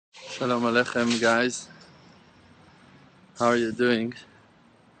Shalom Aleichem, guys. How are you doing?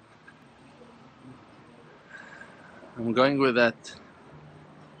 I'm going with that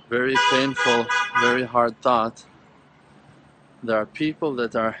very painful, very hard thought. There are people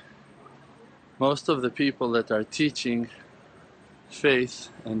that are, most of the people that are teaching faith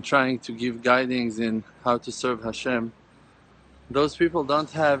and trying to give guidings in how to serve HaShem, those people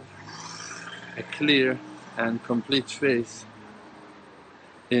don't have a clear and complete faith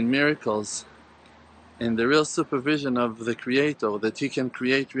in miracles, in the real supervision of the Creator, that He can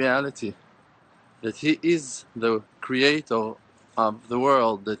create reality, that He is the Creator of the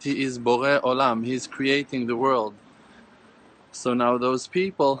world, that He is Borei Olam, He is creating the world. So now those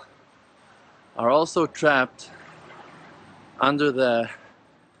people are also trapped under the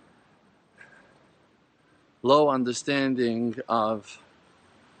low understanding of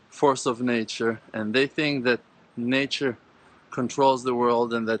force of nature, and they think that nature controls the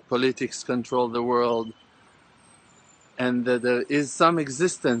world and that politics control the world, and that there is some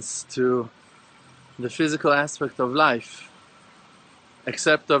existence to the physical aspect of life,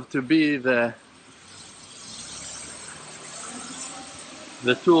 except of to be the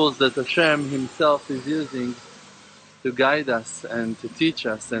tools that HaShem Himself is using to guide us and to teach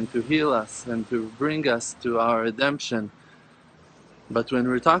us and to heal us and to bring us to our redemption. But when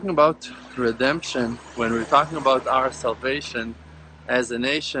we're talking about redemption, when we're talking about our salvation as a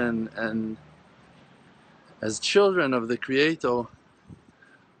nation and as children of the Creator,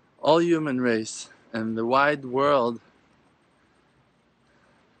 all human race and the wide world,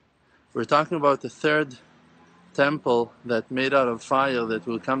 we're talking about the third temple that made out of fire, that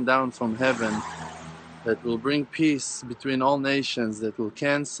will come down from heaven, that will bring peace between all nations, that will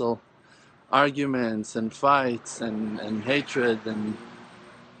cancel arguments and fights and hatred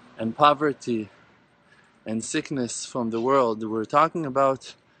and poverty and sickness from the world. We're talking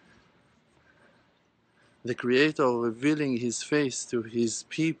about the Creator revealing His face to His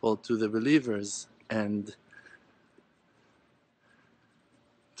people, to the believers, and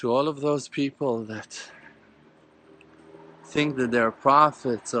to all of those people that think that they're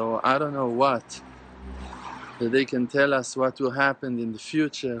prophets or I don't know what, that they can tell us what will happen in the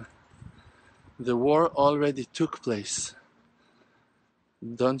future. The war already took place.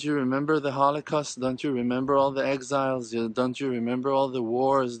 Don't you remember the Holocaust? Don't you remember all the exiles? Don't you remember all the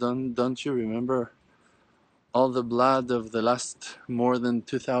wars? Don't you remember all the blood of the last more than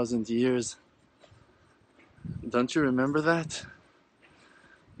 2,000 years? Don't you remember that?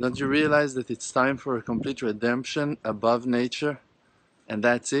 Don't you realize that it's time for a complete redemption above nature? And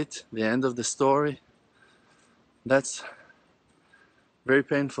that's it, the end of the story? That's very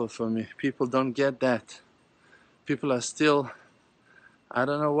painful for me. People don't get that. People are still, I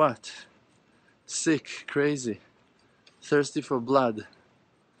don't know what, sick, crazy, thirsty for blood.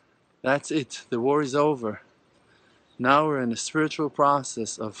 That's it. The war is over. Now we're in a spiritual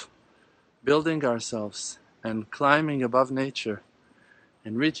process of building ourselves and climbing above nature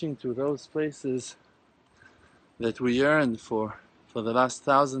and reaching to those places that we yearned for the last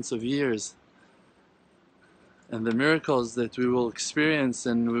thousands of years, and the miracles that we will experience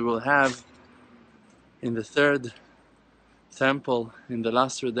and we will have in the third temple, in the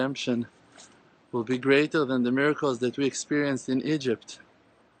last redemption, will be greater than the miracles that we experienced in Egypt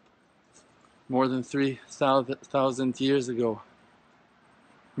more than 3,000 years ago.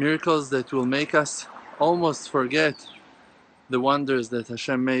 Miracles that will make us almost forget the wonders that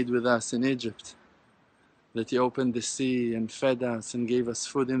HaShem made with us in Egypt, that He opened the sea and fed us and gave us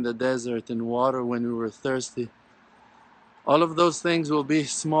food in the desert and water when we were thirsty. All of those things will be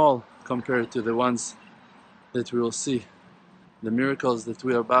small compared to the ones that we will see, the miracles that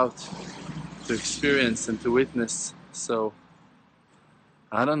we are about to experience and to witness. So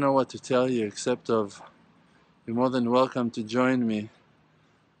I don't know what to tell you except of, you're more than welcome to join me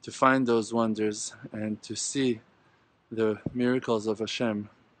to find those wonders and to see the miracles of HaShem.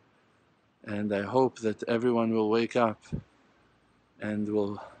 And I hope that everyone will wake up and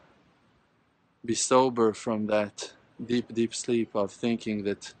will be sober from that deep sleep of thinking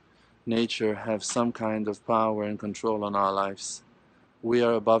that nature has some kind of power and control on our lives. We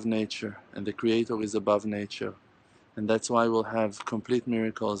are above nature and the Creator is above nature, and that's why we'll have complete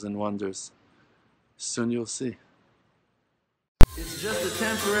miracles and wonders. Soon you'll see. It's just a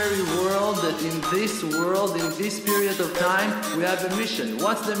temporary world, that in this world, in this period of time, we have a mission.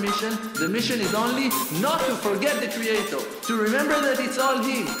 What's the mission? The mission is only not to forget the Creator, to remember that it's all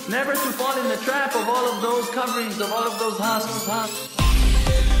He, never to fall in the trap of all of those coverings, of all of those husks.